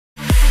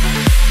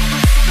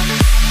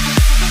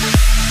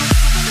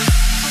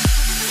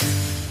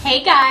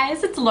Hey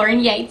guys, it's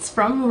Lauren Yates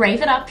from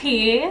Rave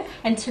here,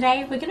 and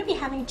today we're going to be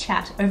having a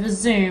chat over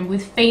Zoom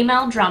with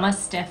female drummer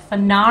Stef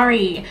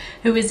Furnari,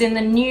 who is in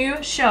the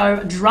new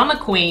show Drummer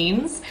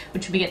Queens,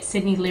 which will be at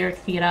Sydney Lyric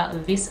Theatre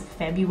this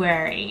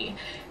February.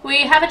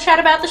 We have a chat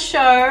about the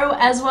show,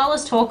 as well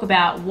as talk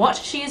about what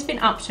she has been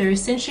up to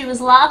since she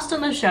was last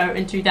on the show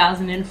in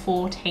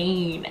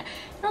 2014, and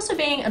also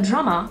being a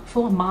drummer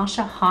for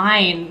Marcia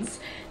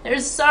Hines. There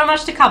is so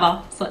much to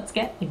cover, so let's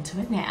get into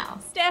it now.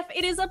 Stef,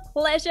 it is a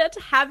pleasure to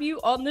have you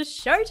on the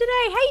show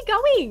today. How are you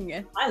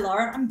going? Hi,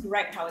 Laura. I'm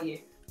great. How are you?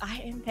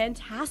 I am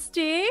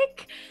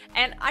fantastic.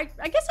 And I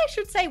guess I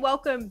should say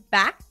welcome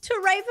back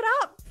to Rave It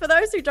Up. For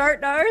those who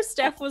don't know,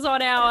 Stef was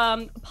on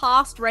our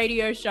past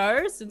radio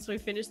show, since we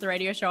finished the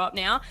radio show up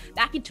now,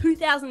 back in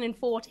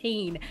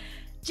 2014.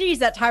 Geez,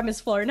 that time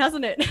has flown,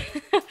 hasn't it?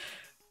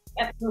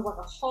 It feels like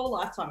a whole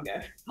lifetime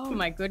ago. Oh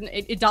my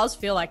goodness. It does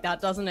feel like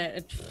that, doesn't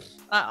it?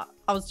 I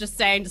was just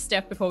saying to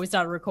Steph before we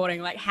started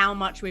recording, like how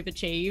much we've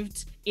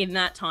achieved in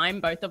that time,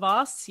 both of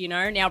us, you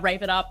know. Now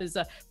Rave It Up is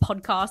a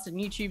podcast and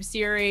YouTube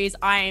series.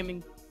 I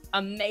am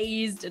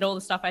amazed at all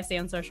the stuff I see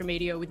on social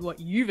media with what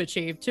you've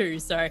achieved too.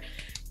 So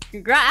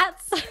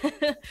congrats.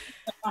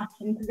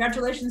 And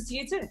congratulations to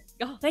you too.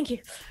 Oh, thank you.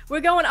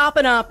 We're going up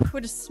and up.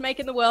 We're just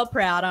making the world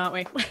proud, aren't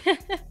we?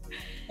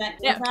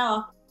 Yeah.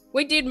 Power.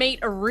 We did meet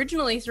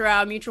originally through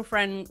our mutual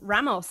friend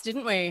Ramos,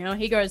 didn't we?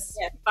 He goes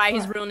by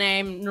his real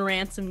name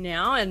Naransom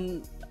now,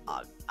 and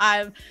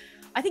I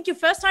think your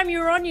first time you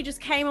were on, you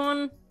just came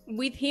on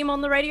with him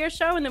on the radio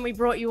show, and then we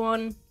brought you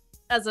on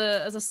as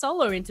a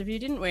solo interview,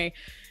 didn't we?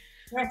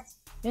 Correct.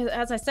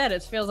 As I said,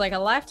 it feels like a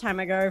lifetime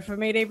ago for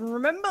me to even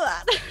remember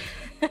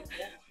that.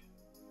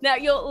 Now,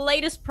 your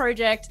latest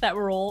project that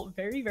we're all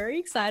very, very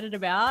excited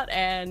about,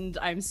 and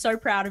I'm so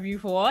proud of you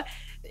for,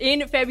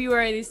 in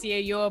February this year,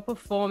 you're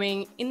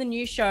performing in the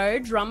new show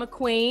Drummer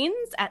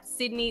Queens at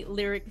Sydney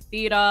Lyric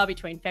Theatre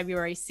between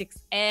February 6th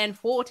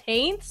and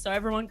 14th. So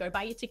everyone go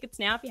buy your tickets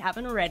now if you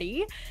haven't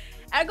already.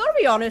 I gotta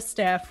be honest,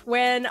 Stef,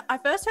 when I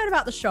first heard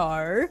about the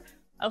show,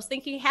 I was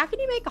thinking, how can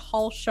you make a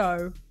whole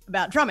show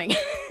about drumming?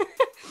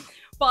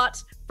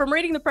 But from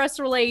reading the press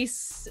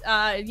release,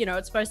 you know,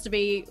 it's supposed to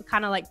be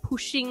kind of like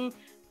pushing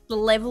the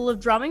level of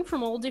drumming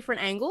from all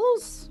different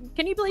angles.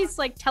 Can you please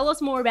tell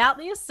us more about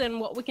this and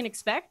what we can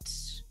expect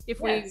if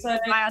we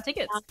buy our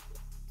tickets?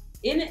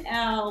 In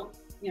our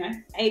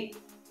 8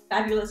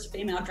 fabulous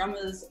female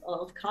drummers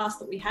of cast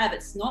that we have,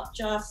 it's not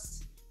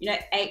just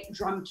 8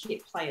 drum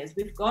kit players.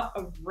 We've got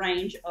a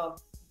range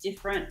of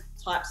different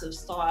types of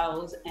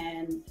styles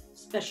and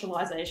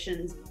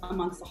specializations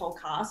amongst the whole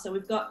cast. So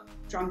we've got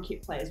drum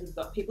kit players, we've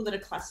got people that are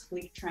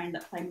classically trained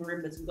that play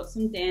marimbas, we've got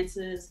some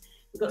dancers,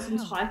 we've got some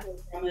taiko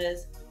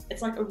drummers.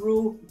 It's like a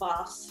real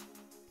vast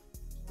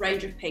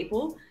range of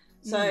people.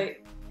 So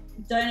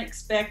don't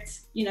expect,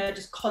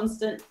 just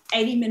constant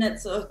 80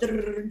 minutes of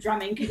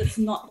drumming, because it's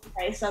not the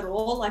case at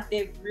all. Like,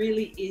 there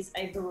really is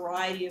a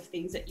variety of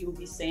things that you'll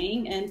be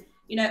seeing, and,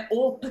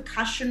 all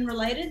percussion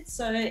related.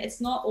 So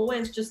it's not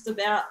always just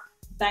about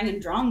banging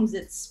drums.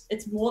 It's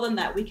more than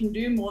that. We can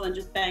do more than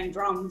just bang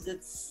drums.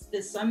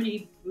 There's so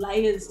many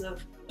layers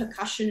of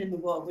percussion in the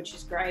world, which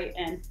is great.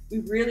 And we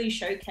really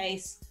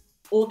showcase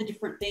all the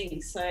different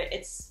things. So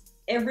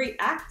every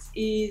act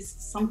is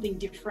something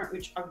different,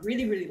 which I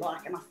really, really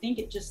like. And I think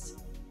it just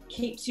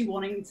keeps you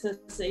wanting to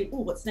see, oh,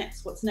 what's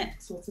next? What's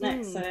next? What's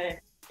next? So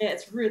yeah,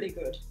 it's really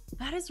good.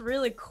 That is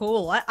really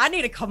cool. I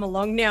need to come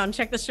along now and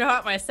check the show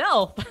out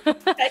myself.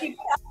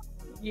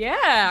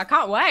 Yeah, I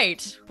can't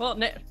wait. Well,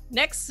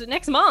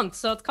 next month,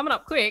 so it's coming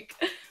up quick.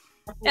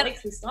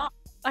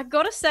 I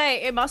gotta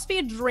say, it must be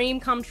a dream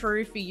come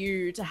true for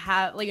you to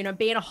have,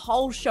 be in a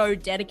whole show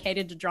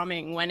dedicated to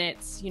drumming when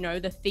it's,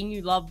 the thing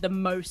you love the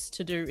most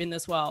to do in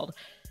this world.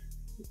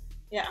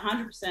 Yeah,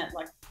 100%.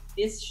 Like,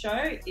 this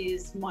show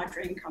is my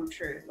dream come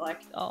true.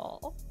 Like,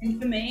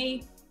 and for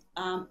me,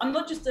 I'm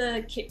not just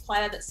a kit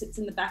player that sits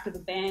in the back of the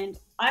band.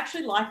 I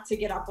actually like to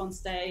get up on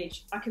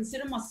stage. I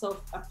consider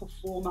myself a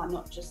performer,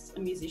 not just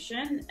a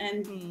musician.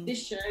 And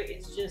this show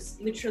is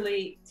just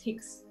literally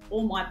ticks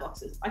all my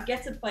boxes. I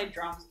get to play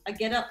drums. I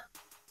get up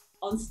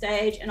on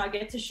stage and I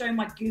get to show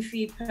my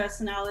goofy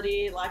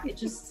personality. Like,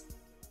 it's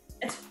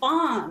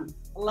fun.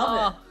 I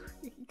love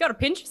it. You got to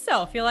pinch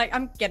yourself. You're like,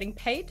 I'm getting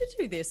paid to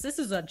do this. This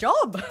is a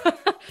job.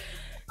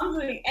 I'm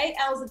doing 8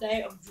 hours a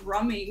day of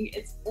drumming.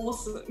 It's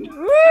awesome.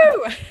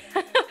 Woo!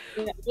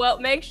 Yeah. Well,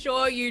 make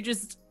sure you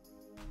just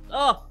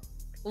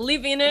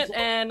live in it,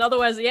 and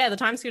otherwise, the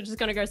time's just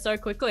going to go so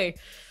quickly.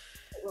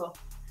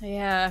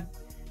 Yeah.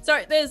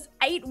 So there's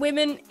 8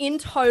 women in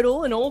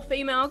total, an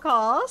all-female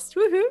cast.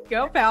 Woohoo!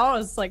 Girl power. I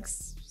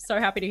was so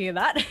happy to hear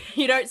that.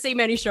 You don't see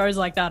many shows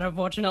like that,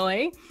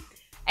 unfortunately.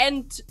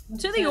 And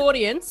to the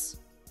audience,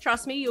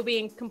 trust me, you'll be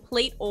in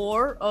complete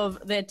awe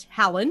of their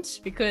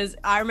talent, because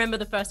I remember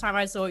the first time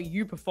I saw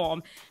you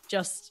perform,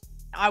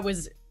 I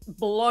was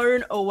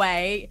blown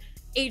away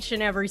each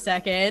and every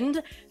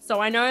second.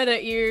 So I know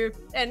that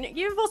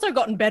you've also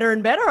gotten better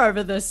and better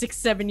over the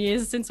 6-7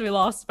 years since we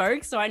last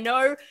spoke. So I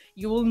know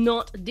you will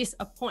not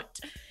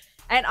disappoint.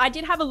 And I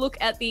did have a look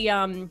at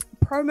the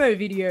promo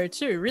video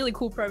too. Really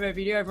cool promo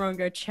video. Everyone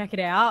go check it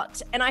out.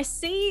 And I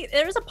see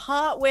there is a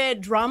part where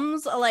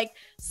drums are like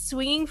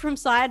swinging from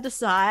side to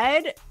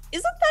side.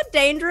 Isn't that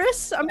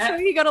dangerous? I'm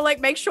sure you got to like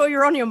make sure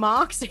you're on your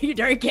mark so you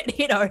don't get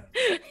hit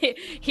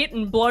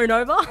and blown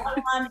over.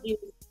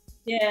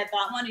 That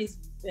one is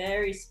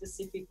very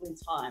specifically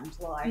timed.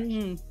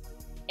 Like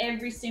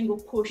every single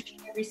push,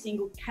 every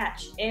single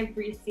catch,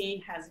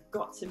 everything has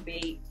got to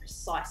be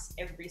precise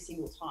every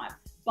single time.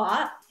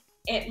 But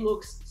it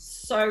looks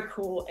so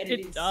cool and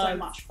it is so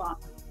much fun.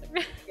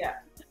 Yeah.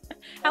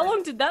 How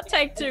long did that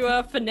take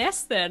to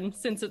finesse then,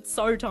 since it's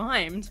so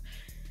timed?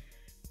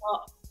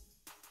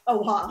 A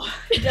while.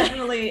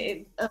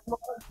 Definitely a lot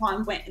of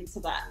time went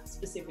into that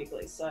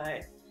specifically. So,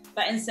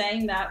 but in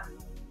saying that,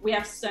 we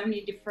have so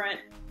many different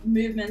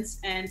movements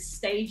and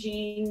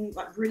staging,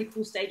 like really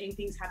cool staging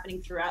things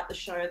happening throughout the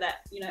show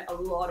that, you know, a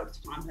lot of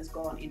time has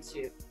gone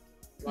into.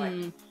 Like,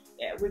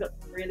 yeah, we've got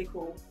really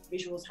cool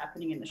visuals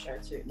happening in the show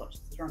too, not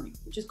just the drumming,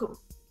 which is cool.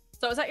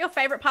 So is that your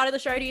favorite part of the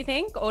show, do you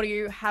think? Or do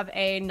you have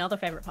another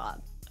favorite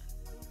part?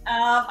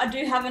 I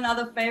do have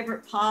another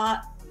favorite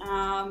part.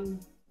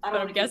 I don't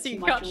want to give too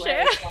much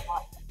away.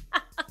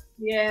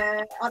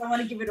 Yeah, I don't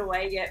want to give it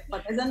away yet,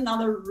 but there's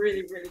another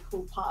really, really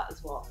cool part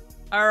as well.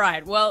 All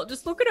right, well,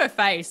 just look at her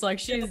face. Like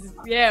she's,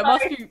 it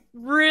must be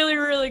really,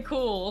 really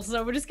cool.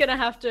 So we're just going to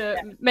have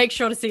to make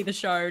sure to see the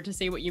show to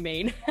see what you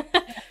mean.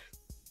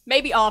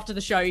 Maybe after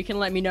the show, you can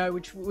let me know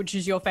which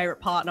is your favorite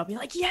part. And I'll be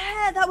like,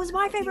 yeah, that was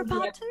my favorite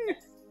part too.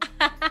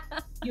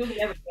 You'll be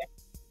able to.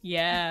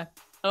 Yeah.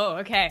 Oh,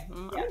 okay.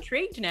 I'm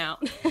intrigued now.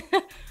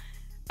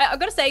 I've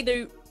got to say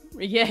though,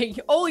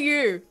 all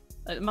you.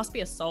 It must be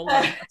a solo.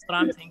 That's what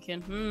I'm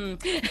thinking.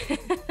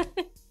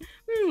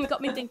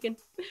 Got me thinking.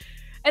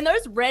 And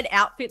those red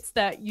outfits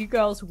that you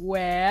girls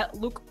wear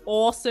look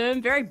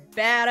awesome, very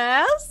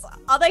badass.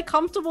 Are they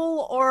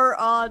comfortable or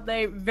are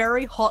they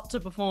very hot to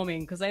perform in?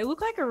 Because they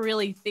look like a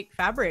really thick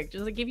fabric.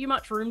 Does it give you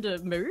much room to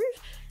move?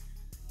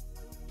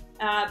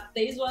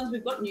 These ones,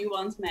 we've got new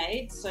ones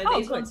made. So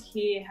these ones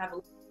here have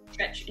a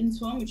stretch into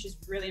them, which is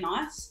really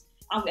nice.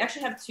 We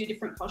actually have two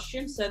different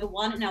costumes. So the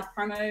one in our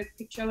promo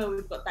picture where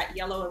we've got that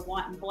yellow and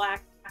white and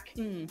black,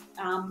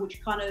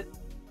 which kind of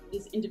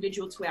is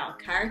individual to our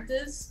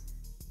characters.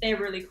 They're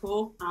really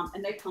cool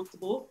and they're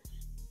comfortable.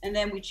 And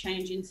then we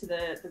change into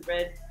the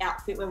red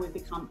outfit where we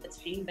become a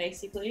team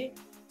basically.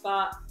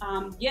 But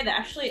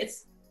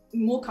it's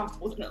more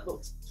comfortable than it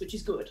looks, which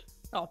is good.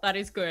 Oh, that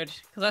is good.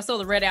 Because I saw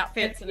the red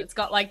outfits and it's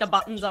got like the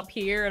buttons up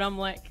here and I'm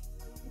like,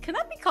 can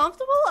that be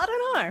comfortable? I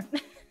don't know.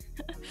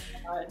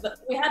 But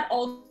we had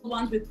old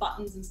ones with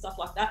buttons and stuff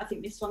like that. I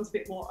think this one's a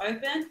bit more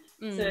open,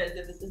 so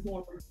there's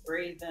more room to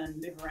breathe and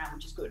move around,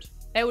 which is good.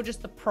 They were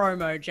just the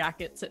promo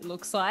jackets, it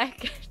looks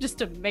like, just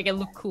to make it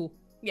look cool.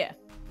 Yeah.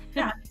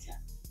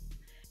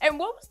 And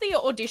what was the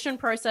audition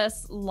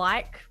process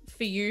like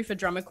for you for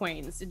Drummer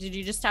Queens? Did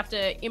you just have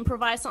to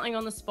improvise something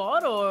on the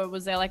spot, or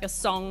was there like a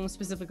song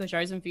specifically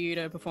chosen for you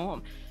to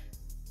perform?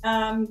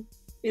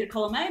 Bit of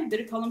column A and bit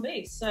of column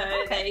B. So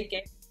they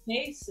gave me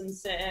a piece and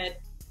said,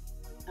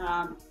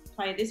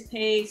 play this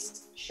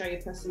piece, show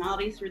your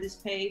personality through this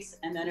piece,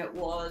 and then it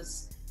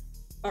was,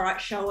 all right,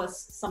 show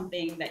us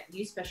something that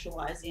you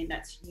specialize in,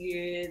 that's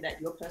you, that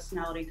your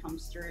personality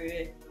comes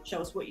through, show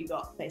us what you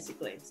got,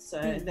 basically.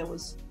 So there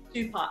was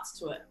two parts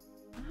to it.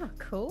 Oh,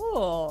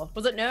 cool.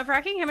 Was it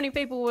nerve-wracking? How many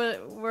people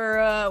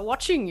were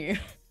watching you?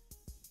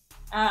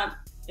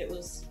 It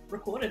was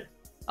recorded.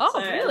 Oh,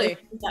 so really?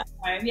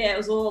 Yeah, it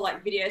was all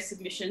like video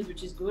submissions,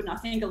 which is good. And I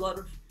think a lot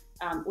of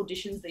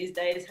auditions these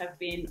days have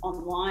been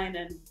online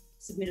and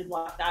submitted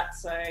like that,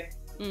 so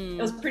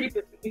it was pretty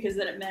good because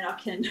then it meant I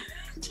can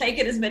take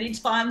it as many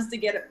times to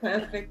get it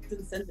perfect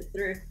and send it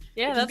through.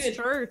 Yeah, that's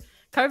true.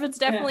 COVID's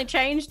definitely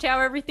changed how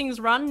everything's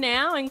run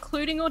now,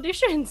 including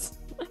auditions.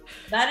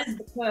 That is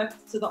the perk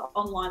to the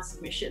online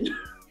submission.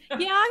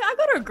 Yeah, I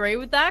got to agree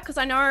with that because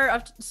I know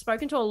I've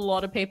spoken to a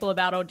lot of people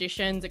about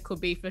auditions. It could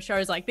be for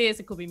shows like this,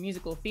 it could be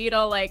musical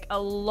theatre. Like a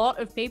lot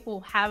of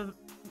people have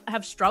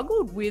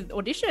struggled with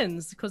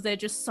auditions because they're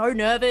just so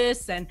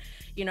nervous, and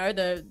you know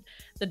the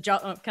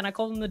can I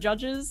call them the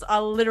judges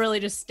are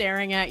literally just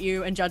staring at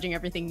you and judging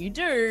everything you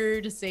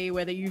do to see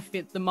whether you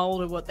fit the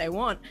mold of what they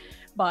want.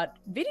 But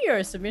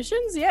video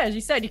submissions, yeah, as you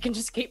said, you can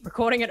just keep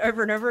recording it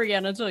over and over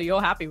again until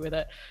you're happy with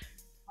it.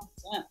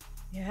 100%.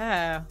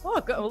 Yeah.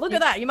 Oh, well, look at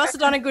that. You must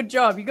have done a good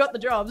job. You got the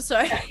job.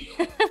 So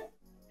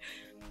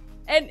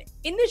and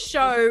in this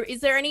show,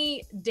 is there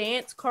any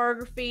dance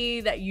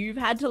choreography that you've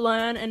had to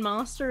learn and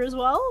master as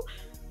well?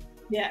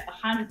 Yeah,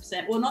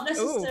 100%. Well, not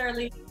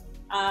necessarily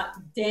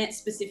dance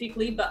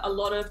specifically, but a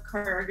lot of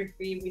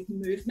choreography with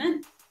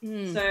movement.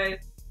 So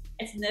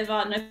it's no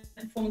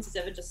performance is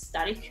ever just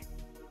static.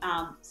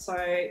 So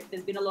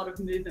there's been a lot of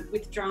movement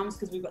with drums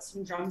because we've got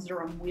some drums that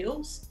are on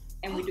wheels,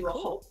 and we do a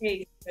whole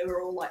piece where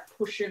we're all like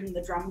pushing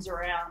the drums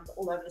around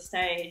all over the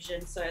stage.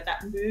 And so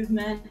that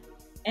movement,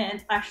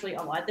 and actually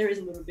I lied, there is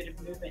a little bit of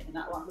movement in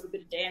that one, a little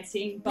bit of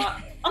dancing,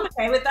 but I'm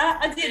okay with that.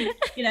 I did,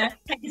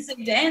 take to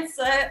see dance,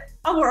 so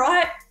I'm all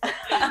right.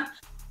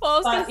 Well, I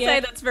was going to say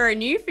that's very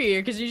new for you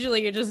because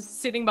usually you're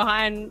just sitting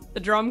behind the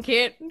drum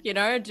kit, you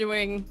know,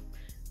 doing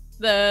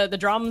the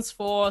drums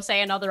for,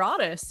 say, another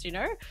artist, you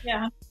know?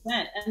 Yeah,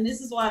 100%. And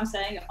this is why I'm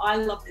saying I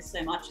love this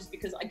so much, is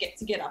because I get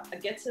to get up. I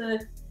get to,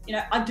 you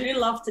know, I do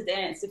love to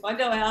dance. If I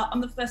go out,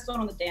 I'm the first one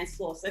on the dance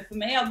floor. So for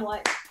me, I'm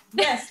like,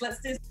 yes, let's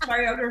do some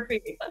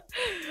choreography.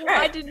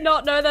 I did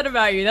not know that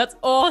about you. That's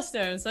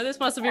awesome. So this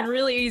must have been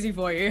really easy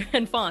for you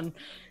and fun.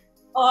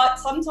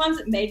 Sometimes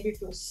it made me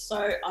feel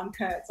so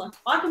uncurved. It's like,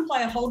 I can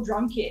play a whole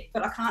drum kit,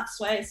 but I can't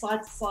sway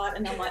side to side.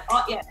 And I'm like,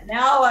 oh yeah,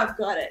 now I've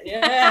got it.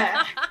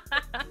 Yeah.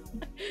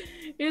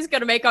 You just got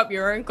to make up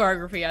your own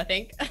choreography, I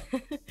think.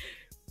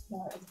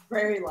 No, it's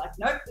very like,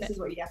 nope, this is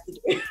what you have to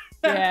do.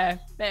 Yeah,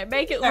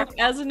 make it look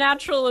as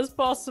natural as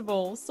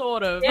possible,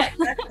 sort of. Yeah,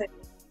 exactly.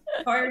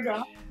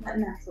 Choreograph, that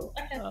natural.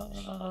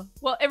 Okay.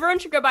 Well, everyone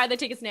should go buy their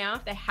tickets now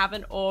if they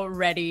haven't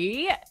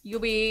already. You'll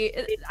be.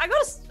 I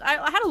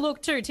had a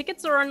look too.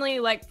 Tickets are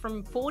only like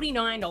from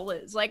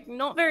 $49, like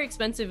not very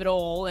expensive at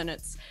all, and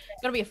it's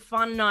gonna be a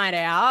fun night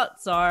out.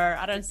 So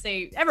I don't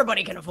see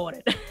everybody can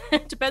afford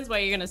it. Depends where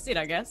you're gonna sit,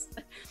 I guess.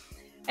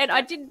 And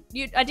I did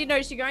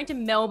notice you're going to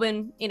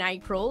Melbourne in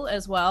April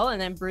as well,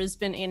 and then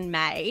Brisbane in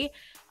May.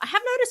 I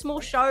have noticed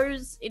more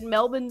shows in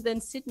Melbourne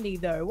than Sydney,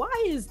 though. Why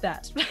is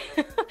that?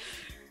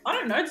 I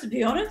don't know, to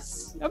be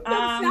honest.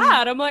 I'm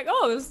sad. I'm like,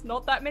 oh, there's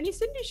not that many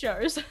Sydney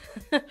shows.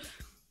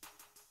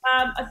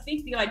 I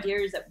think the idea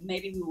is that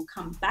maybe we will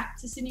come back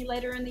to Sydney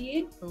later in the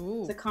year.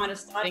 Ooh, to kind of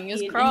start.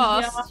 Fingers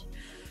crossed.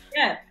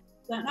 Yeah,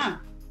 don't know.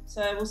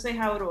 So we'll see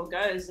how it all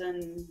goes,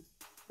 and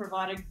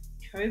provided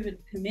COVID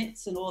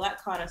permits and all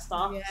that kind of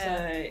stuff. Yeah.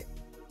 So it's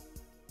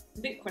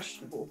a bit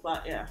questionable,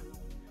 but yeah.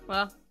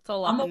 Well, it's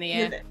all up in the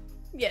air.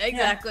 Yeah,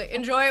 exactly. Yeah.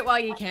 Enjoy it while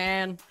you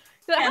can.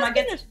 And I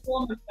get to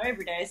perform the show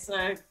every day,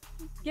 so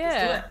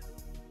yeah.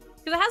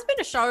 Because it has been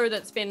a show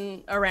that's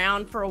been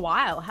around for a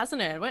while,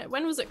 hasn't it?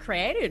 When was it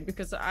created?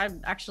 Because I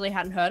actually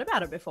hadn't heard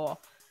about it before.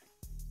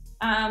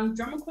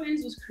 Drummer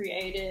Queens was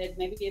created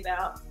maybe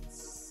about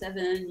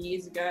 7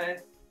 years ago,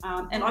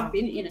 and I've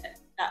been in it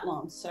that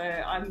long. So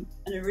I'm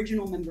an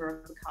original member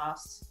of the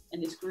cast in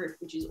this group,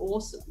 which is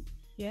awesome.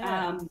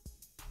 Yeah.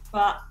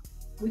 But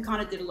we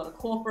kind of did a lot of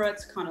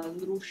corporates, kind of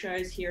little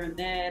shows here and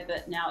there,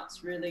 but now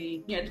it's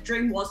really, you know, the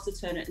dream was to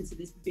turn it into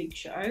this big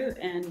show,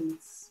 and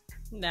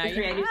now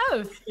you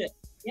have.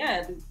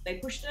 Yeah, they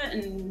pushed it,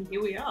 and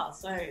here we are.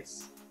 So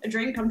it's a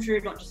dream come true,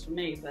 not just for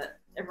me, but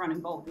everyone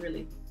involved,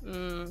 really.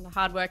 The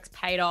hard work's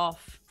paid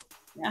off.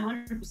 Yeah,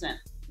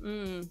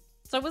 100%.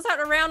 So was that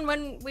around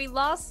when we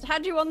last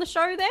had you on the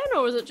show then,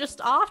 or was it just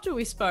after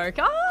we spoke?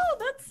 Oh,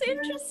 that's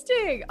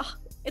interesting. Oh,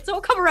 it's all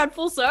come around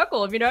full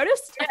circle. Have you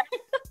noticed?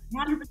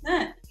 Yeah,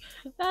 100%.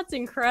 That's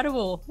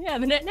incredible. Yeah,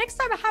 the next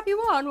time I have you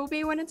on will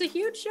be when it's a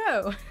huge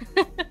show.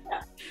 Yeah.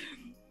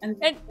 And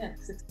yeah,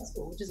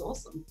 successful, which is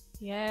awesome.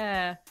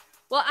 Yeah.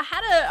 Well,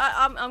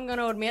 I'm going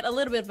to admit, a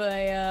little bit of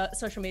a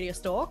social media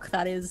stalk.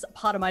 That is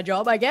part of my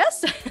job, I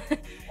guess.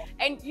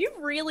 And you've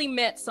really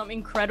met some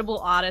incredible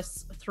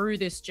artists through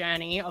this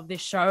journey of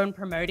this show and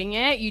promoting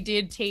it. You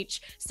did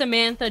teach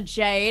Samantha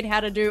Jade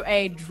how to do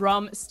a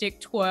drumstick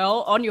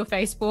twirl on your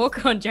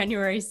Facebook on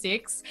January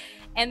 6th.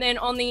 And then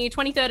on the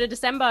 23rd of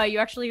December, you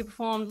actually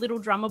performed Little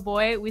Drummer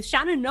Boy with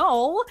Shannon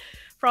Knoll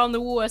from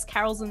the Woolworths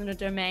Carols in the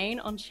Domain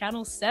on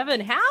Channel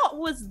 7. How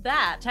was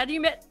that? Had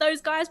you met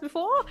those guys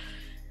before?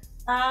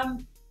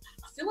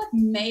 I feel like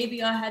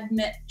maybe I had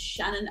met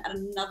Shannon at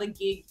another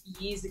gig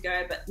years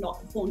ago, but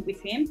not performed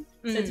with him.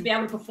 So to be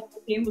able to perform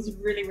with him was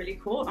really, really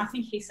cool. And I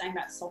think he sang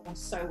that song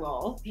so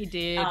well. He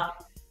did.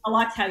 I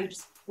liked how you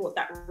just brought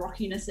that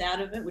rockiness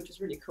out of it, which was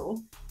really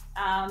cool.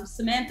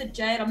 Samantha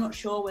Jade, I'm not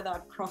sure whether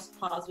I've crossed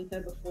paths with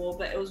her before,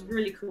 but it was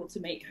really cool to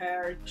meet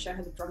her and show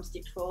her the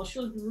drumstick twirl. She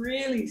was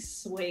really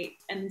sweet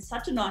and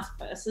such a nice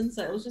person,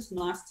 so it was just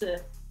nice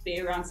to be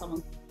around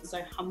someone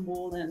so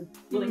humble and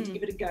willing to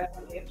give it a go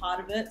and be a part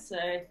of it. So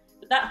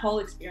but that whole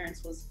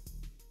experience was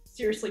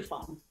seriously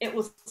fun. It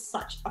was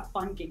such a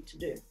fun gig to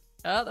do.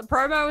 The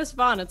promo was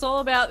fun. It's all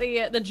about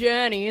the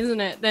journey,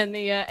 isn't it, than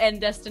the end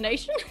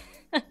destination?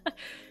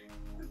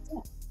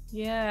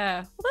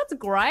 Yeah, well, that's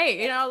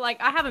great. You know,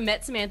 like I haven't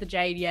met Samantha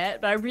Jade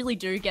yet, but I really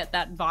do get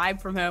that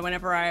vibe from her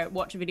whenever I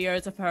watch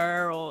videos of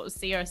her or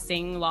see her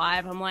sing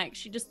live. I'm like,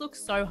 she just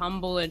looks so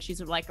humble and she's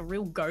like a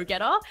real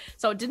go-getter.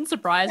 So it didn't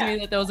surprise me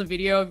that there was a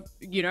video of,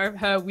 you know,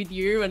 her with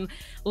you and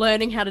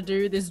learning how to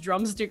do this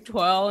drumstick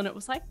twirl. And it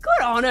was like,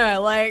 good on her.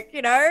 Like,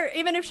 you know,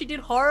 even if she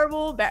did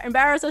horrible,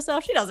 embarrass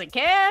herself, she doesn't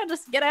care.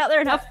 Just get out there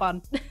and have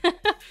fun.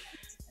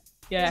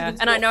 Yeah,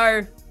 and I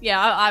know,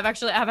 I've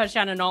had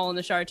Shannon Knoll on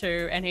the show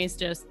too, and he's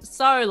just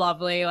so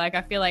lovely. Like,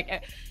 I feel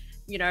like,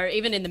 you know,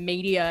 even in the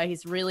media,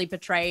 he's really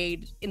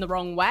portrayed in the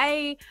wrong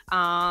way.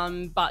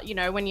 But, you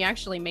know, when you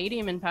actually meet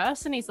him in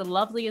person, he's the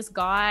loveliest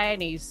guy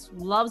and he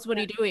loves what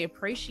he do. He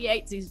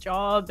appreciates his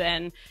job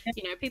and,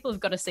 you know, people have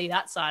got to see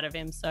that side of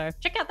him. So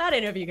check out that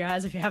interview,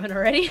 guys, if you haven't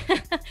already.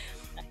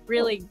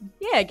 Really,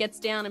 gets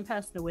down and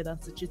personal with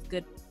us, which is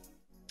good.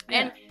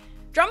 And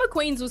Drummer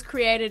Queens was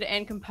created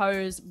and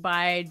composed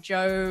by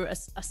Joe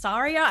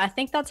Asaria. I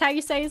think that's how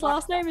you say his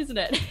last name, isn't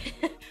it?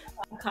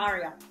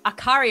 Akaria.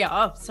 Akaria.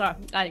 Oh, sorry,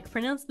 I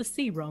pronounced the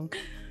C wrong.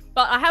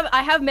 But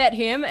I have met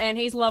him, and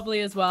he's lovely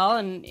as well,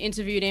 and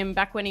interviewed him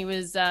back when he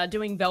was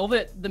doing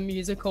Velvet the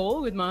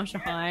musical with Marcia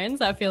Hines.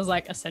 That feels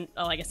like a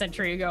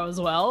century ago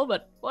as well,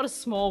 but what a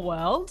small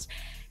world.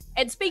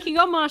 And speaking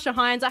of Marcia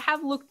Hines, I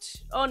have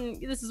looked on,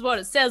 this is what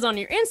it says on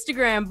your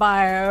Instagram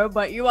bio,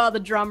 but you are the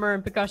drummer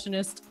and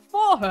percussionist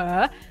for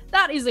her.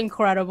 That is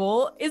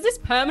incredible. Is this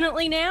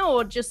permanently now,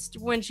 or just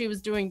when she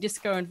was doing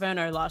Disco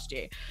Inferno last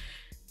year?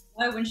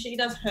 Oh, when she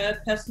does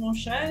her personal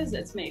shows,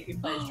 it's me who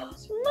plays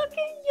drums. Look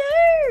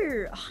at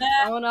you!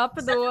 Going up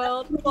in the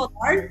world.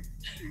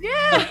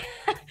 Yeah!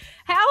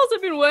 How has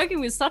it been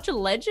working with such a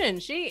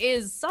legend? She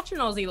is such an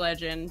Aussie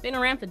legend. Been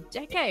around for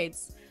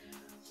decades.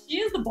 She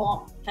is the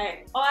bomb.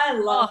 Hey, I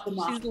love the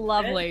Marcia. She's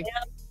lovely.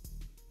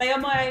 They are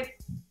my,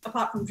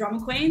 apart from Drummer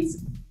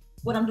Queens,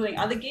 when I'm doing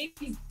other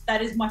gigs,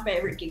 that is my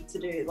favorite gig to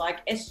do. Like,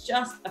 it's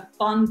just a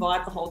fun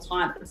vibe the whole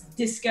time. It's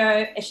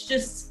disco. It's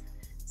just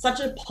such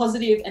a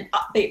positive and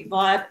upbeat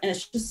vibe, and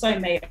it's just so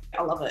me.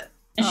 I love it.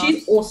 And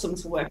she's awesome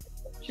to work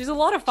with. She's a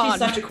lot of fun. She's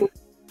such a cool.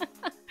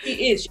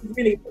 She is. She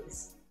really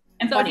is.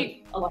 And so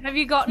funny. Have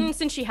you gotten,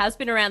 since she has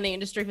been around the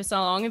industry for so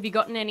long, have you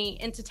gotten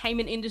any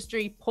entertainment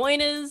industry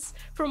pointers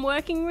from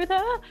working with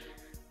her?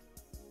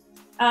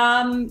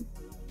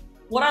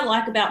 What I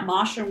like about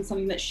Marcia and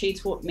something that she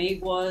taught me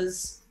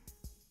was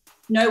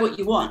know what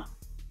you want.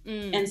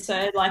 And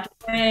so, like,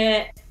 if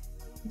we're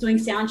doing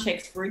sound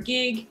checks for a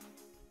gig,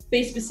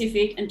 be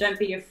specific and don't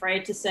be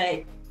afraid to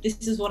say,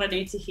 this is what I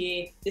need to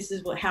hear, this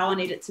is how I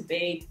need it to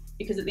be,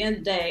 because at the end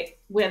of the day,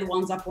 we're the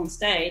ones up on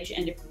stage,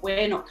 and if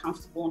we're not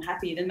comfortable and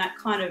happy, then that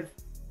kind of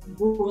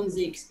ruins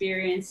the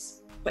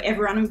experience for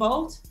everyone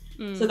involved.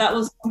 So that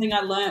was something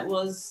I learned,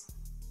 was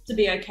to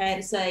be okay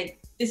to say,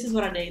 this is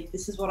what I need,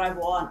 this is what I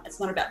want. It's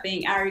not about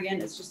being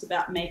arrogant, it's just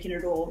about making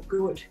it all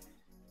good.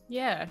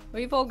 Yeah,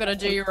 we've all got to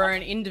do your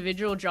own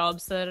individual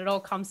jobs so that it all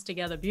comes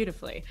together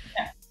beautifully.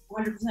 Yeah.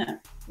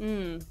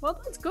 100%.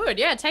 Well, that's good.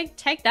 Yeah,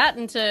 take that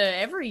into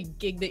every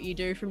gig that you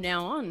do from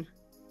now on.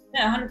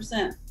 Yeah,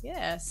 100%.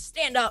 Yeah,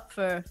 stand up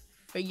for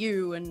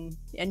you and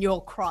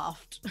your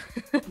craft.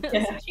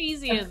 As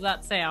cheesy as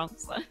that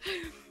sounds.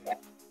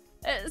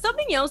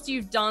 Something else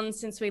you've done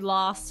since we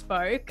last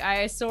spoke,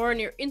 I saw on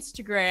your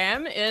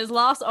Instagram, is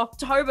last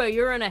October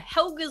you're in a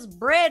Helga's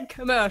Bread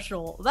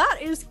commercial. That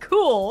is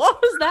cool.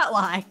 What was that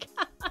like?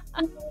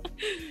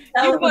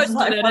 You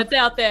posted it. It's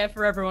out there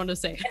for everyone to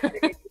see.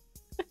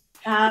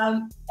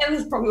 It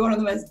was probably one of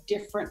the most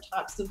different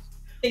types of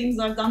things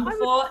I've done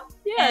before.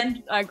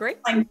 And I agree.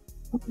 I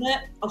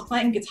was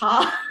playing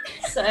guitar,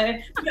 so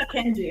I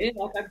can do.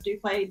 Like, I do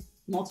play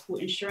multiple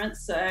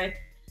instruments, so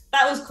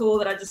that was cool.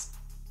 That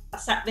I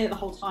sat there the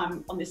whole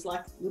time on this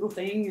like little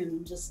thing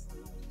and just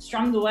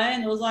strummed away,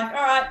 and it was like,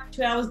 all right,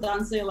 2 hours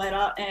done, see you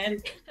later,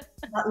 and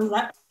that was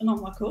that. And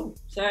I'm like, cool.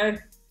 So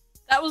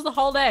that was the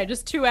whole day,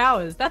 just 2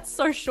 hours. That's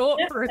so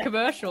short for a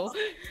commercial.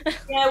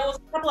 Yeah, it was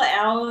a couple of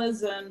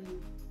hours, and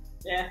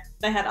yeah,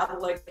 they had other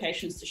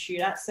locations to shoot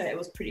at, so it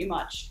was pretty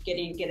much get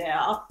in, get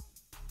out.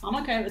 I'm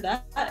okay with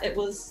that. It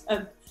was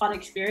a fun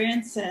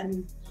experience,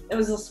 and it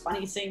was just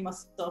funny seeing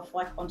myself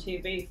like on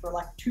TV for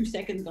like 2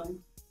 seconds going,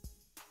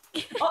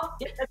 oh,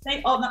 yeah, that's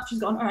me. Oh, no, she's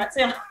gone. All right,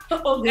 see ya.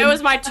 It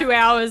was my 2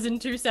 hours and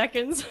 2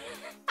 seconds.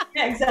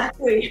 Yeah,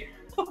 exactly.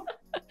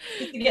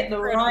 Just to get the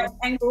right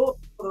angle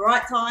for the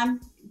right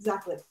time.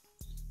 Exactly. It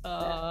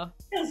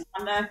was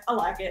fun though. I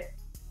like it.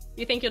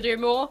 You think you'll do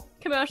more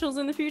commercials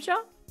in the future?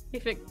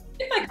 If they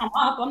come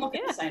up, I'm not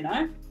going to say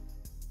no,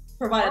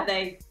 provided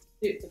they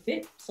suit the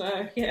fit.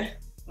 So yeah,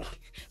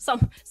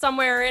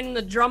 somewhere in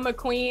the Drummer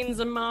Queens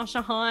and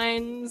Marcia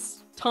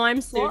Hines time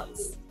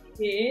slots.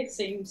 Yeah,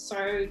 seems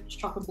so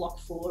chock-a-block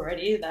full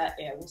already that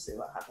we'll see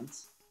what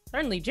happens. It's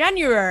only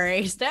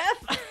January,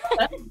 Steph.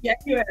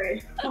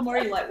 January. I'm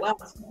already like, wow,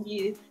 this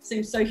year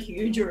seems so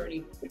huge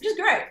already, which is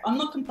great. I'm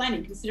not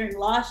complaining considering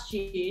last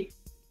year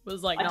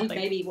was like I nothing. did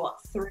maybe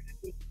 3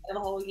 the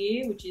whole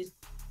year, which is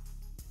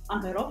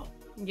unheard of.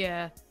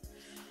 Yeah.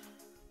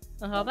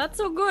 Oh, that's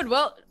so good.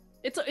 Well,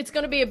 it's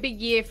going to be a big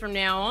year from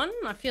now on.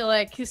 I feel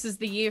like this is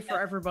the year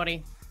for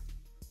everybody.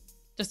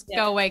 Just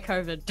go away,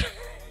 COVID.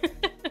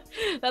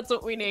 That's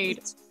what we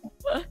need.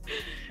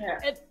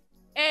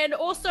 And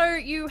also,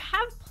 you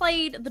have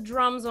played the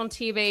drums on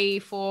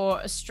TV for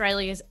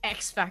Australia's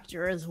X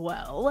Factor as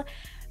well.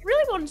 I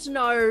really wanted to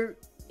know,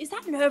 is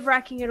that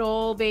nerve-wracking at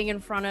all, being in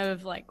front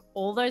of like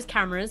all those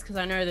cameras? Because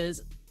I know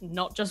there's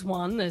not just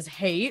one, there's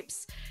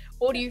heaps.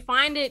 Or do you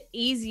find it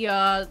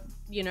easier,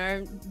 you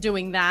know,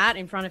 doing that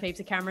in front of heaps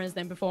of cameras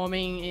than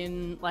performing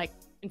in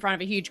front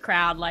of a huge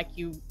crowd like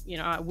you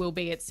will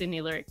be at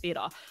Sydney Lyric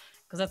Theatre?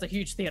 Because that's a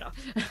huge theatre.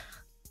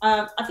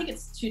 I think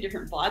it's 2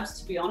 different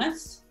vibes, to be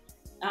honest.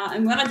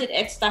 And when I did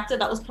X Factor,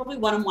 that was probably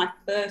one of my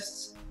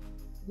first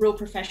real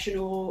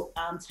professional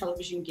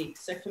television gigs.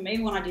 So for me,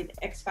 when I did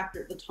X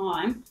Factor at the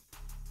time,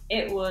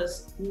 it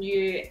was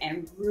new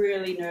and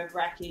really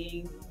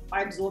nerve-wracking.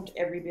 I absorbed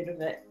every bit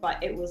of it,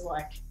 but it was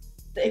like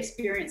the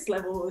experience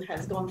level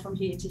has gone from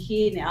here to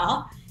here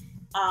now.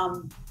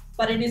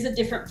 But it is a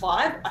different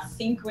vibe. I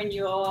think when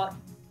you're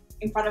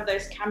in front of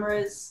those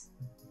cameras,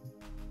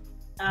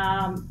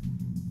 I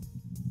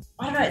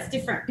don't know, it's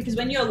different because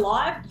when you're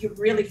live, you're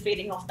really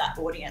feeding off that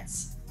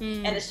audience.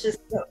 And it's just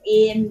you're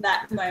in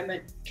that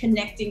moment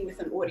connecting with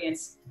an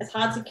audience. It's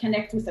hard to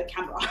connect with a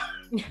camera.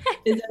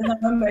 There's no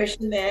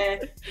emotion there.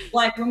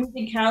 Like when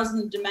we did Cows in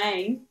the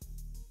Domain,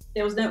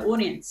 there was no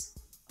audience.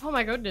 Oh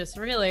my goodness,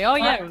 really? Oh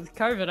yeah, it was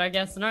COVID, I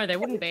guess. No, there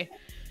wouldn't be.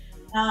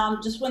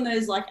 Just when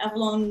those like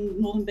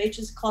Avalon Northern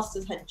Beaches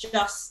clusters had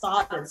just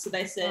started. So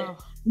they said,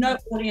 no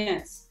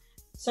audience.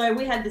 So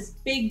we had this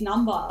big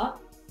number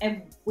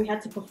and we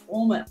had to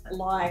perform it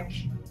like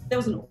there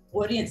was an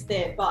audience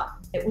there, but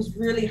it was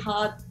really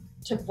hard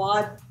to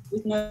vibe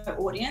with no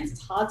audience.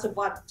 It's hard to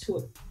vibe to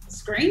a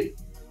screen.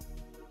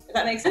 If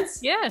that makes sense?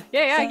 Yeah,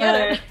 I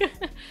get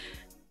it.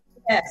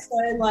 Yeah,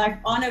 so like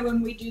I know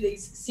when we do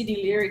these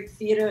city lyric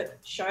theatre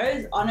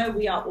shows, I know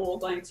we are all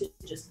going to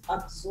just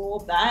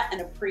absorb that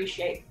and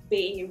appreciate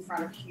being in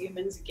front of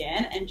humans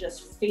again and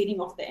just feeding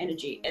off the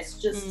energy. It's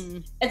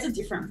just, it's a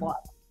different vibe.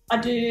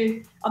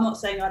 I'm not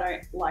saying I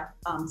don't like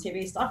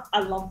TV stuff.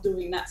 I love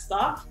doing that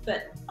stuff,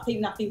 but I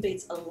think nothing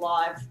beats a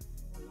live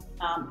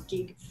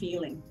gig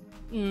feeling.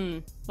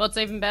 What's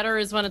even better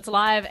is when it's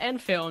live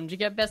and filmed. You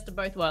get best of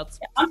both worlds.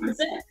 100%.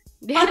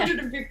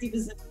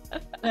 150%.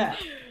 Yeah.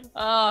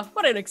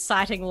 What an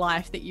exciting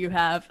life that you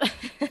have.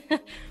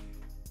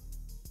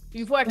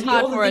 You've worked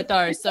hard for it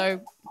though, so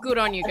good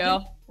on you,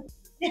 girl.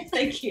 Yeah,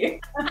 thank you.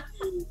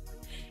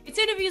 It's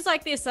interviews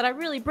like this that I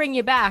really bring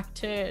you back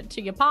to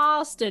your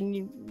past and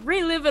you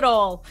relive it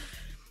all.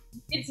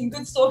 Did some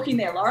good stalking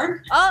there,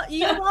 Lauren. Oh,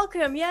 you're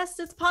welcome. Yes,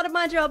 it's part of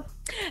my job.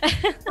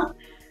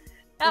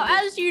 Now,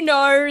 as you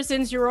know,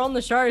 since you were on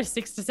the show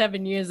 6 to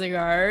 7 years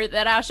ago,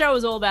 that our show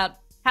is all about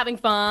having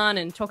fun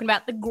and talking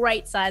about the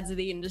great sides of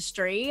the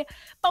industry.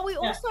 But we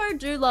also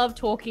do love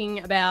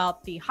talking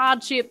about the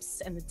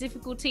hardships and the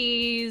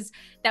difficulties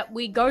that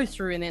we go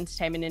through in the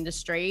entertainment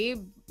industry.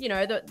 You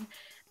know,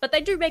 but they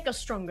do make us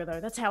stronger,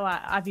 though. That's how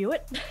I view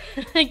it.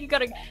 You got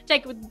to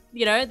take with,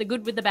 you know, the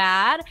good with the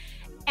bad.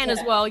 And as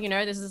well, you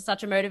know, this is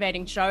such a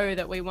motivating show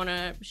that we want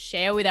to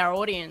share with our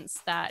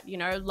audience that, you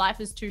know, life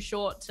is too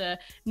short to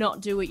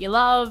not do what you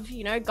love.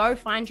 You know, go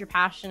find your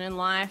passion in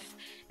life.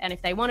 And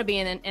if they want to be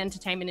in an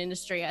entertainment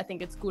industry, I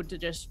think it's good to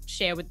just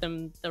share with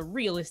them the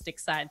realistic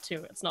side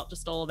too. It's not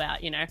just all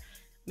about, you know,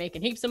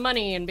 making heaps of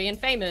money and being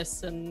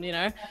famous. And, you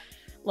know, a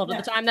lot of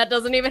the time that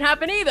doesn't even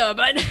happen either.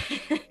 But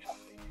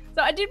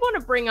so I did want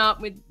to bring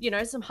up with, you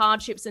know, some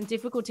hardships and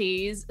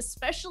difficulties,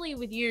 especially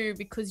with you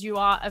because you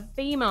are a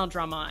female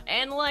drummer.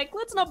 And like,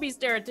 let's not be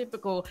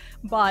stereotypical,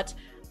 but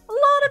a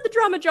lot of the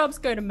drummer jobs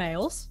go to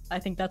males. I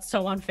think that's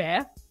so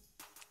unfair.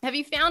 Have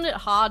you found it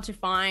hard to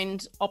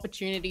find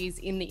opportunities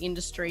in the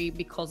industry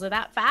because of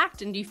that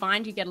fact? And do you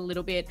find you get a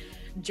little bit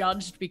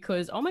judged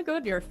because, oh my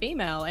God, you're a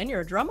female and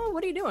you're a drummer?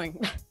 What are you doing?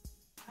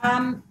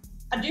 I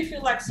do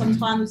feel like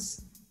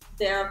sometimes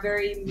there are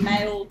very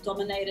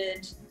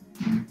male-dominated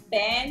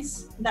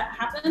bands that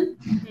happen.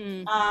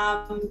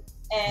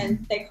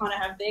 And they kind of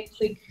have their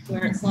clique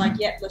where it's like,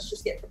 yep, let's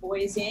just get the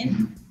boys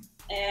in.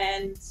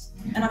 And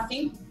I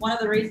think one of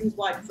the reasons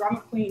why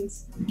Drummer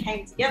Queens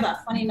came together,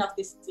 funny enough,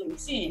 this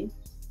links in,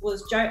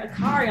 was Joe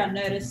Akari. I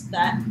noticed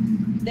that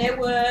there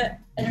were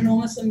an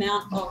enormous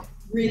amount of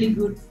really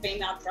good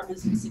female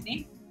drummers in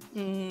Sydney.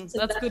 So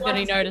that's good that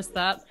he noticed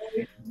that.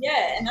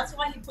 Yeah, and that's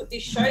why he put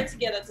this show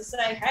together to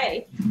say,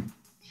 hey,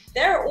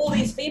 there are all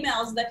these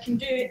females that can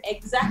do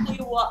exactly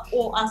what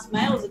all us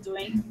males are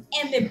doing,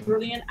 and they're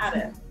brilliant at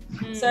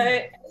it. So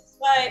it's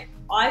like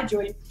I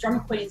joined Drummer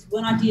Queens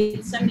when I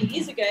did so many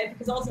years ago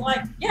because I was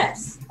like,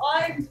 yes,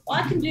 I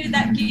can do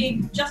that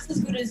gig just as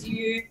good as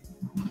you,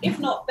 if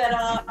not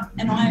better,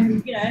 and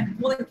I'm, you know,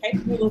 more than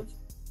capable of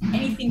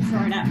anything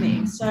thrown at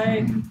me.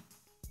 So,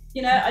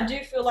 you know, I do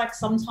feel like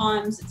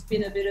sometimes it's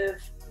been a bit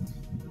of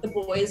the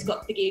boys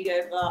got the gig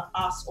over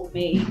us or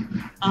me,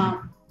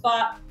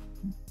 but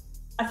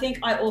I think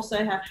I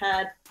also have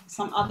had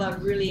some other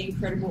really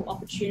incredible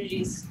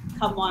opportunities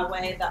come my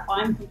way that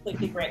I'm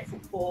completely grateful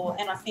for.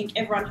 And I think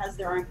everyone has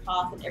their own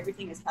path and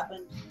everything has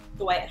happened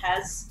the way it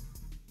has.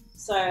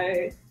 So,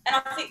 and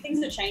I think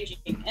things are changing.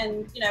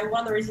 And, you know,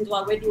 one of the reasons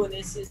why we're doing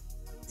this is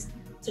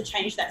to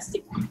change that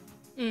stigma.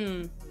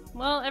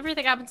 Well,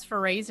 everything happens for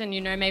a reason.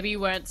 You know, maybe you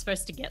weren't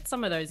supposed to get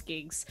some of those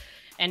gigs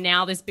and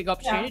now this big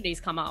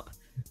opportunities come up.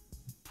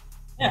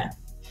 Yeah.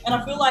 And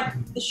I feel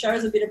like the show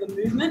is a bit of a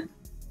movement.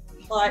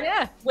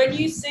 Like when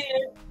you see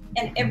it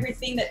and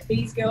everything that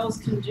these girls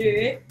can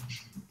do,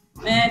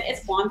 man,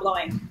 it's mind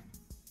blowing.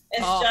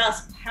 It's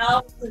just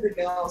how to the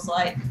girls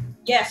like,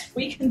 yes,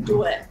 we can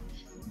do it.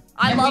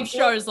 I love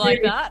shows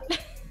like that.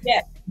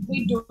 Yeah,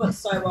 we do it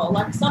so well.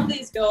 Like some of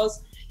these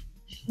girls,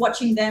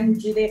 watching them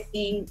do their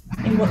thing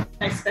in what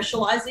they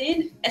specialize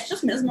in, it's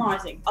just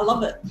mesmerizing. I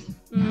love it.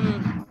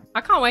 I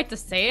can't wait to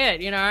see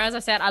it. You know, as I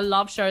said, I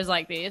love shows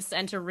like this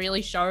and to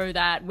really show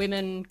that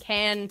women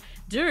can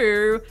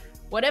do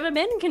whatever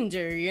men can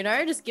do, you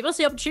know, just give us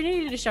the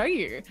opportunity to show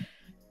you.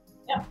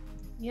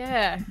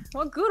 Yeah.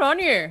 Well, good on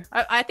you.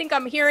 I think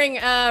I'm hearing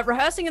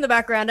rehearsing in the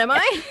background, am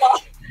I?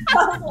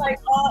 I was like,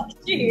 oh,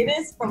 did you hear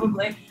this?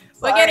 Probably.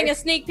 We're getting a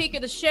sneak peek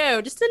of the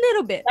show, just a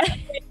little bit.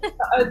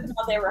 Open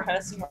up their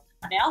rehearsing right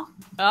now.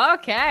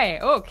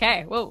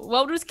 Okay. Well,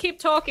 we'll just keep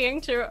talking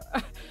to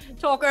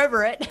talk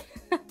over it.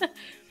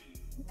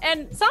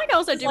 And something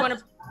else I do want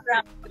to...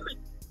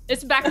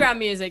 It's background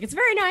music. It's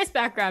very nice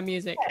background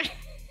music.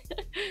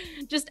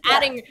 Just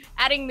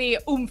adding the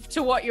oomph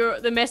to what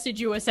the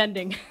message you were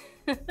sending.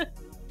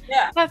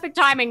 Yeah. Perfect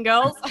timing,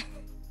 girls.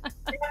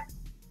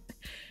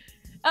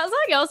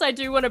 Something else I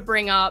do want to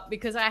bring up,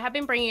 because I have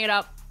been bringing it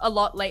up a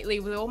lot lately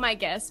with all my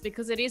guests,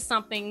 because it is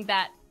something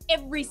that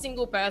every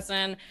single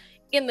person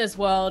in this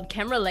world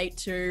can relate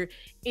to,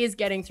 is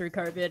getting through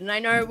COVID. And I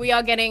know we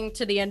are getting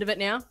to the end of it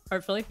now,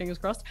 hopefully, fingers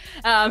crossed.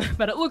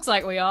 But it looks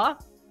like we are.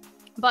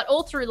 But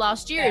all through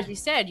last year, as you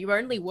said, you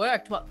only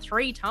worked,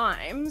 3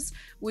 times,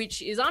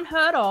 which is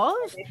unheard of.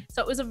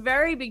 So it was a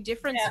very big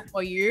difference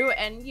for you.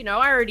 And, you know,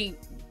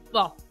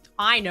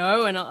 I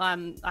know,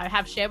 and I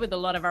have shared with a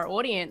lot of our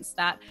audience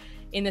that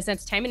in this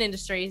entertainment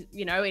industry,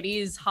 you know, it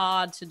is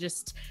hard to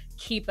just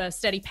keep a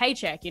steady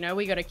paycheck. You know,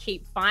 we got to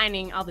keep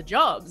finding other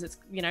jobs. It's,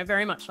 you know,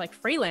 very much like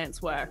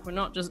freelance work. We're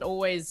not just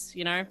always,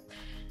 you know,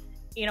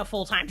 in a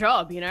full-time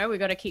job, you know, we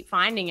got to keep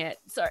finding it.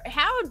 So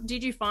how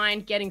did you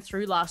find getting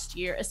through last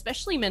year,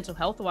 especially mental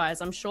health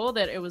wise? I'm sure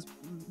that it was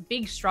a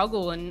big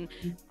struggle and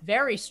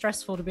very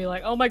stressful to be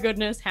like, oh my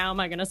goodness, how am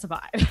I going to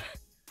survive?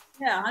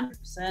 Yeah,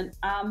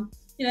 100%.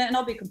 You know, and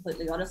I'll be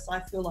completely honest, I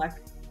feel like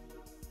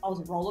I was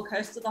a roller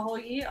coaster the whole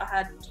year. I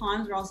had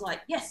times where I was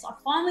like, yes, I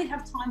finally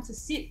have time to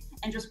sit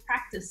and just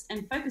practice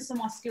and focus on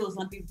my skills.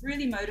 And I'd be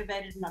really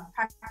motivated and I'd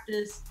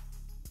practice.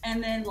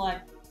 And then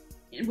like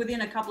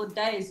within a couple of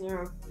days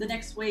or the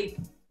next week,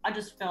 I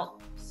just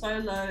felt so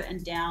low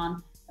and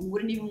down and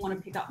wouldn't even want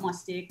to pick up my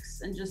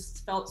sticks and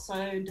just felt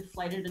so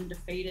deflated and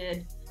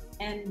defeated.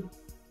 And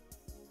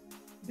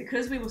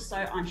because we were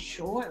so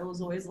unsure, it was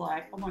always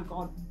like, oh my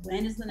God,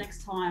 when is the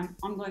next time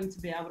I'm going to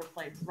be able to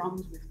play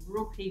drums with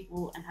real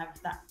people and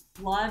have that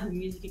live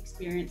music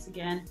experience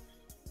again?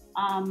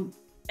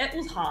 It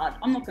was hard,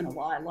 I'm not gonna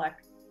lie. Like,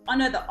 I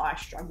know that I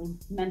struggled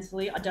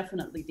mentally, I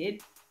definitely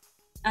did.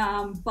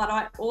 But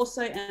I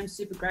also am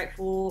super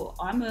grateful.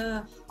 I'm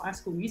a high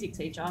school music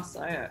teacher,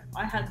 so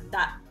I had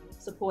that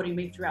supporting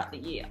me throughout the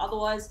year.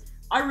 Otherwise,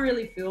 I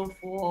really felt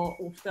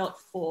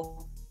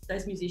for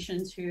those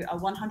musicians who are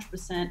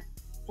 100%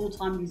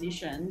 full-time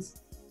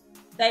musicians.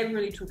 They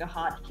really took a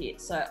hard hit.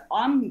 So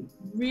I'm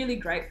really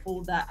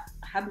grateful that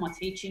I had my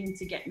teaching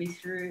to get me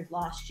through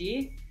last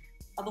year.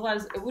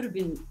 Otherwise, it would have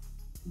been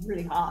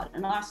really hard.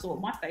 And I saw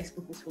my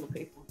Facebook was full of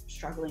people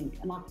struggling,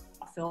 and I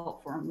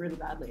felt for them really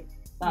badly.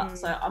 But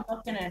so I'm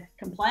not going to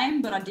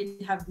complain, but I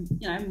did have,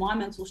 you know, my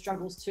mental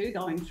struggles too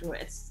going through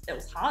it. It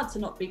was hard to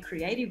not be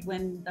creative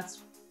when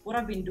that's what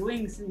I've been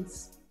doing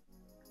since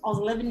I was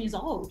 11 years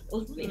old. It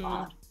was really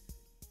hard.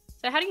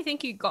 So how do you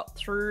think you got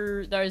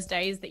through those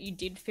days that you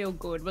did feel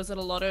good? Was it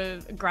a lot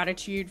of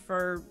gratitude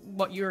for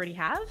what you already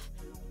have?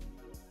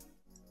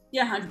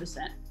 Yeah, 100%.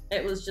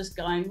 It was just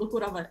going, look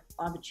what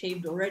I've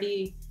achieved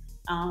already.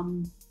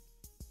 And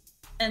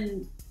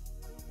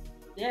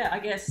yeah, I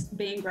guess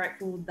being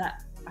grateful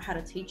that I had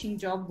a teaching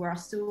job where I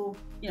still,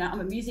 you know,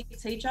 I'm a music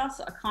teacher.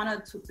 So I kind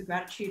of took the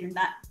gratitude in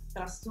that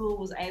I still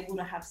was able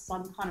to have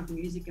some kind of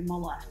music in my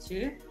life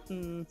too.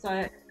 So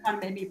it kind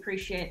of made me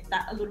appreciate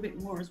that a little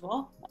bit more as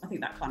well. I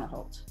think that kind of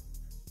helped.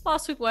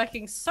 Plus, with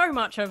working so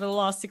much over the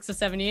last 6 or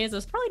 7 years, it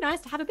was probably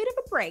nice to have a bit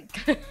of a break.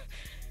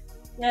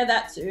 Yeah,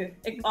 that too.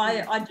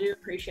 I do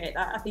appreciate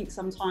that. I think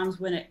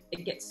sometimes when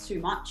it gets too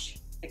much,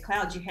 it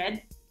clouds your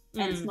head.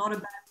 And it's not a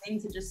bad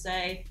thing to just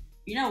say,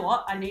 you know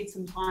what, I need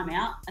some time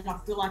out. And I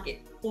feel like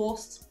it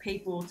forced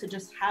people to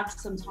just have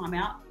some time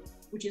out,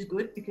 which is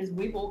good because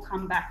we've all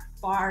come back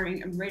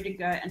firing and ready to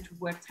go and to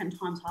work 10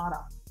 times harder.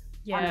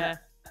 Yeah.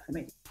 For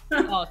me.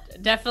 Oh,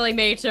 definitely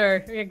me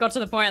too. It got to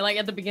the point, like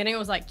at the beginning, it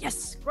was like,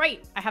 yes,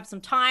 great. I have some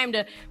time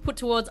to put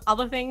towards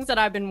other things that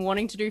I've been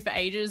wanting to do for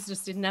ages,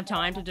 just didn't have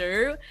time to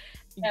do.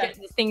 Get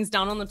things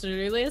done on the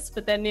to-do list.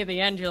 But then near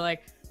the end, you're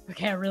like,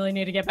 okay, I really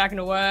need to get back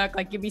into work.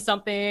 Like, give me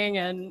something.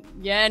 And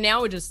yeah,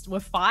 now we're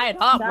fired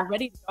up. We're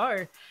ready to go.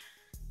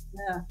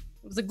 Yeah.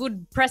 It was a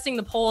good pressing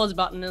the pause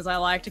button, as I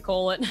like to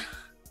call it.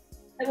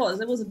 It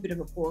was a bit of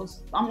a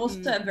pause. I'm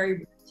also a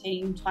very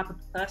routine type of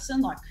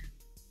person. Like,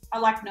 I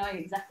like knowing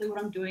exactly what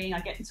I'm doing. I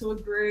get into a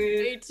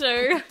groove. Me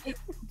too.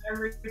 A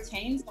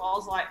routine. So I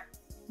was like,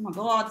 oh my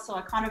God. So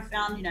I kind of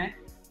found, you know,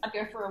 I'd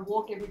go for a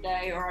walk every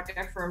day or I'd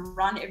go for a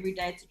run every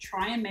day to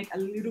try and make a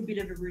little bit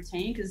of a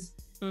routine because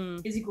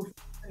physical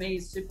for me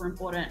is super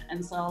important.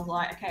 And so I was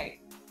like,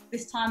 okay,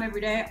 this time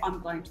every day I'm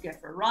going to go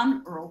for a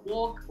run or a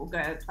walk or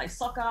go play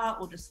soccer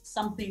or just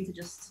something to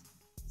just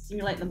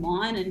stimulate the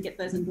mind and get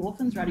those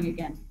endorphins running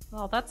again.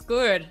 Oh, that's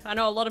good. I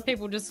know a lot of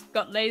people just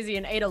got lazy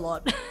and ate a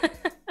lot.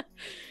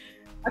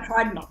 I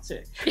tried not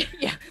to.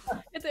 Yeah,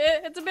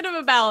 it's a bit of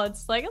a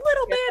balance, like a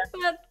little bit,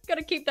 but got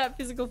to keep that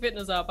physical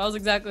fitness up. I was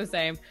exactly the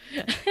same.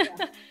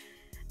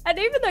 And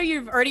even though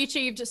you've already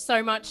achieved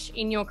so much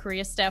in your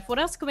career, Stef, what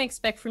else can we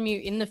expect from you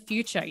in the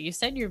future? You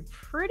said you've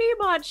pretty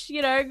much,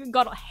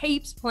 got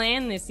heaps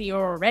planned this year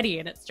already,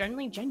 and it's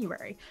generally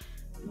January.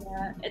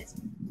 Yeah, it's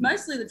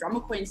mostly the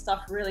Drummer Queen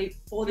stuff really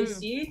for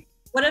this year.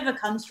 Whatever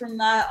comes from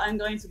that, I'm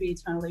going to be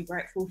eternally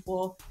grateful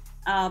for.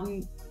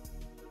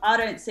 I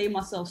don't see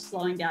myself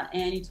slowing down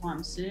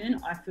anytime soon.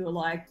 I feel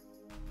like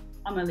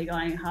I'm only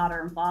going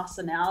harder and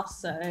faster now.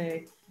 So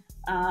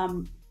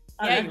I'm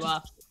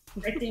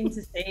expecting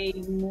to see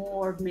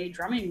more of me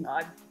drumming.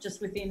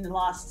 Just within the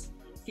last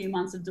few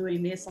months of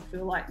doing this, I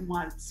feel like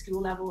my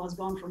skill level has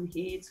gone from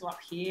here to up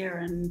here,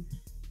 and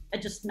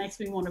it just makes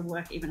me want to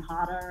work even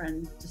harder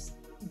and just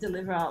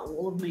deliver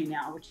all of me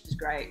now, which is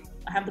great.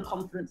 I have the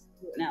confidence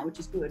to do it now, which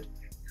is good.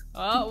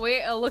 Oh,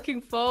 we are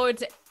looking forward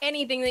to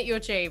anything that you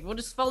achieve. We'll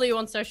just follow you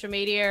on social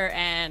media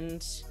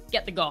and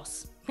get the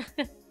goss.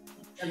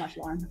 So much,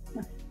 Lauren.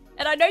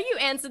 And I know you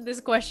answered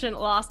this question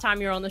last time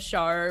you were on the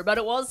show, but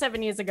it was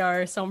 7 years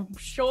ago, so I'm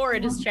sure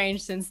it has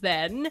changed since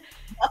then.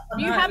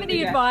 Do you have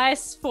any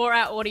advice for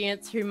our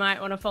audience who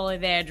might want to follow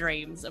their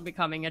dreams of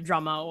becoming a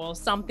drummer or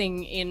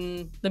something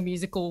in the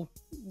musical,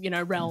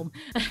 realm?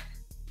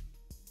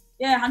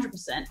 Yeah,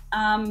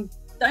 100%.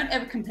 Don't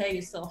ever compare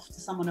yourself to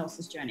someone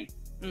else's journey.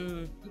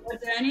 Your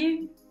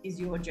journey is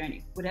your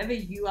journey. Whatever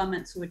you are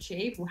meant to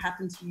achieve will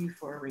happen to you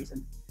for a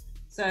reason.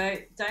 So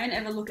don't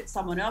ever look at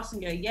someone else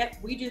and go, yep,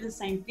 we do the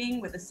same thing,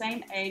 we're the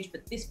same age,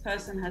 but this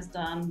person has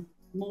done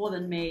more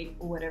than me,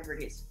 or whatever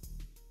it is.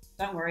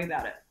 Don't worry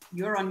about it.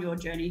 You're on your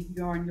journey,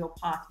 you're on your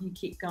path, you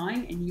keep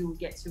going and you will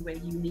get to where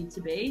you need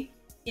to be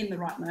in the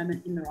right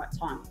moment, in the right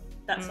time.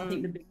 That's, I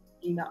think, the big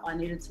thing that I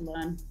needed to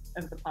learn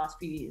over the past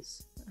few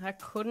years. I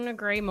couldn't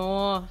agree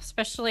more,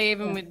 especially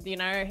even with,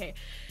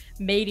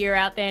 media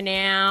out there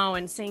now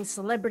and seeing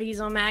celebrities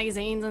on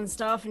magazines and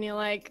stuff, and you're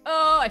like,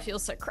 oh, I feel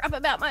so crap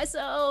about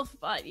myself,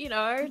 but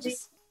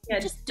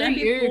just do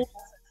you.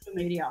 Social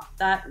media,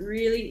 that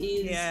really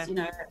is,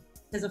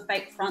 there's a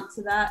fake front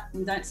to that,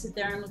 and don't sit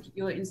there and look at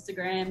your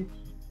Instagram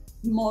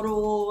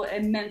model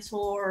and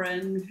mentor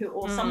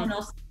or someone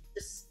else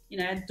just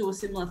do a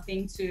similar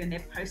thing to, and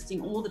they're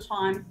posting all the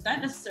time.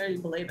 Don't necessarily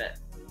believe it,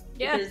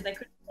 because they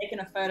could taken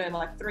a photo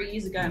like 3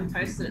 years ago and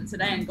posted it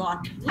today and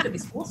gone, look at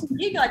this awesome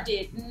gig I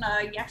did. No,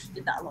 you actually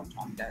did that a long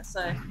time ago.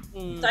 So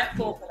don't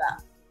fall for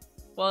that.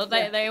 Well,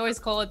 they always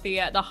call it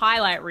the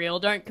highlight reel.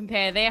 Don't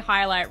compare their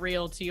highlight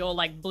reel to your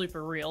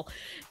blooper reel,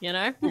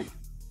 Yeah.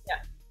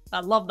 I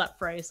love that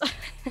phrase.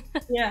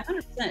 Yeah,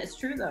 100%. It's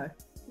true though.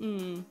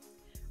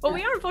 Well,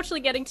 we are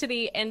unfortunately getting to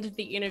the end of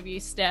the interview,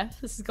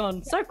 Stef. This has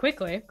gone so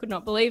quickly. Could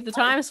not believe the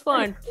time has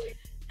flown.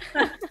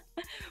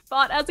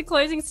 But as a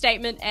closing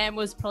statement, and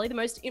was probably the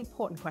most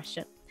important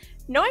question,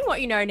 knowing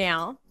what you know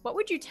now, what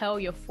would you tell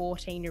your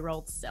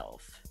 14-year-old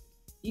self?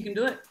 You can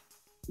do it.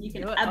 You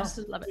can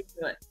absolutely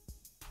do it.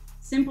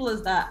 Simple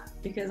as that,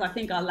 because I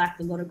think I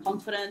lacked a lot of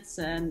confidence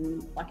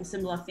and a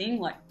similar thing,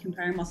 like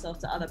comparing myself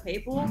to other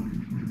people.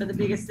 But the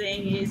biggest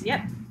thing is,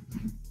 yep,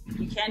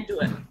 you can do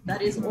it.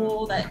 That is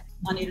all that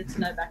I needed to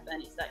know back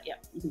then, is that,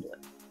 yep, you can do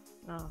it.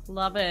 Oh,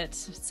 love it.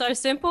 So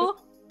simple.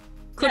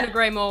 Couldn't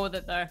agree more with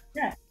it though.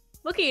 Yeah.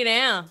 Look at you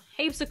now.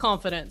 Heaps of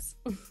confidence.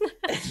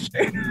 That's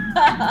true.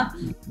 But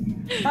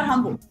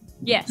humble.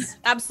 Yes,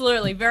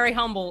 absolutely. Very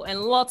humble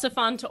and lots of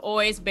fun to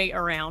always be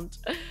around.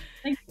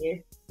 Thank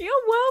you. You're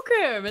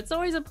welcome. It's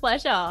always a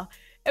pleasure.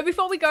 And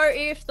before we go,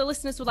 if the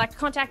listeners would like to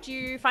contact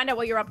you, find out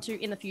what you're up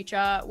to in the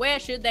future, where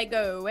should they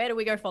go? Where do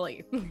we go follow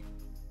you? I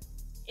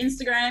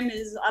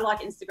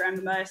like Instagram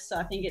the most. So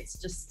I think it's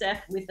just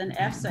Stef with an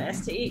F. So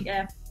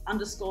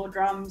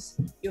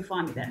STEF_drums. You'll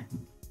find me there.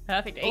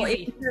 Perfect. Easy. Or if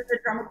you go to the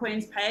Drummer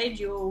Queens page,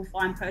 you'll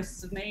find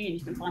posts of me, and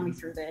you can find me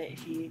through there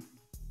if you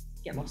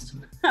get lost.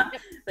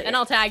 And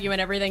I'll tag you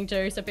and everything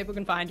too, so people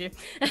can find you.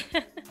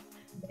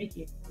 Thank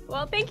you.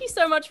 Well, thank you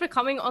so much for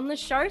coming on the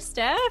show,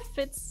 Stef.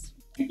 It's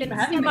been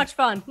so much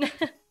fun.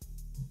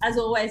 As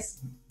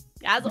always.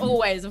 As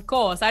always, of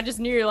course. I just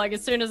knew,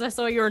 as soon as I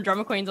saw you were in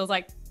Drummer Queens, I was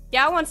like,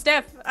 yeah, I want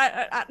Stef.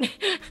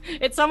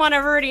 It's someone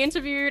I've already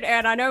interviewed,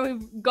 and I know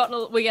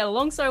we get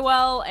along so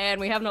well, and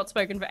we have not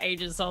spoken for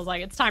ages, so I was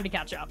like, it's time to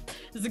catch up.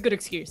 This is a good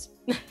excuse.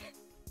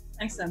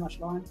 Thanks so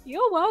much, Lauren.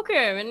 You're welcome.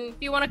 And if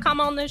you want to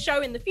come on the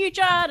show in the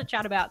future to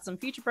chat about some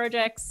future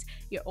projects,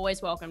 you're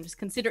always welcome. Just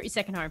consider it your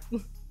second home.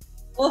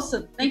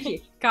 Awesome. Thank you.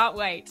 Can't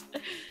wait.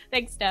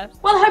 Thanks,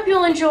 Stef. Well, I hope you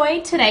all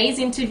enjoyed today's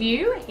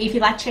interview. If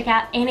you'd like to check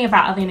out any of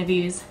our other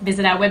interviews,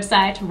 visit our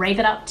website,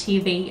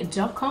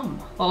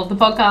 raveituptv.com. All of the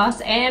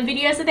podcasts and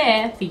videos are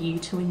there for you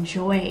to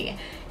enjoy.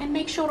 And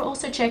make sure to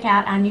also check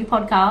out our new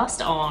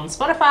podcast on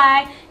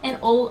Spotify and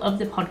all of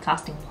the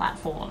podcasting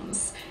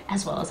platforms,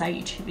 as well as our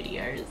YouTube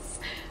videos.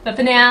 But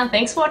for now,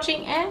 thanks for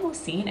watching, and we'll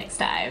see you next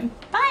time.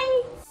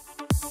 Bye!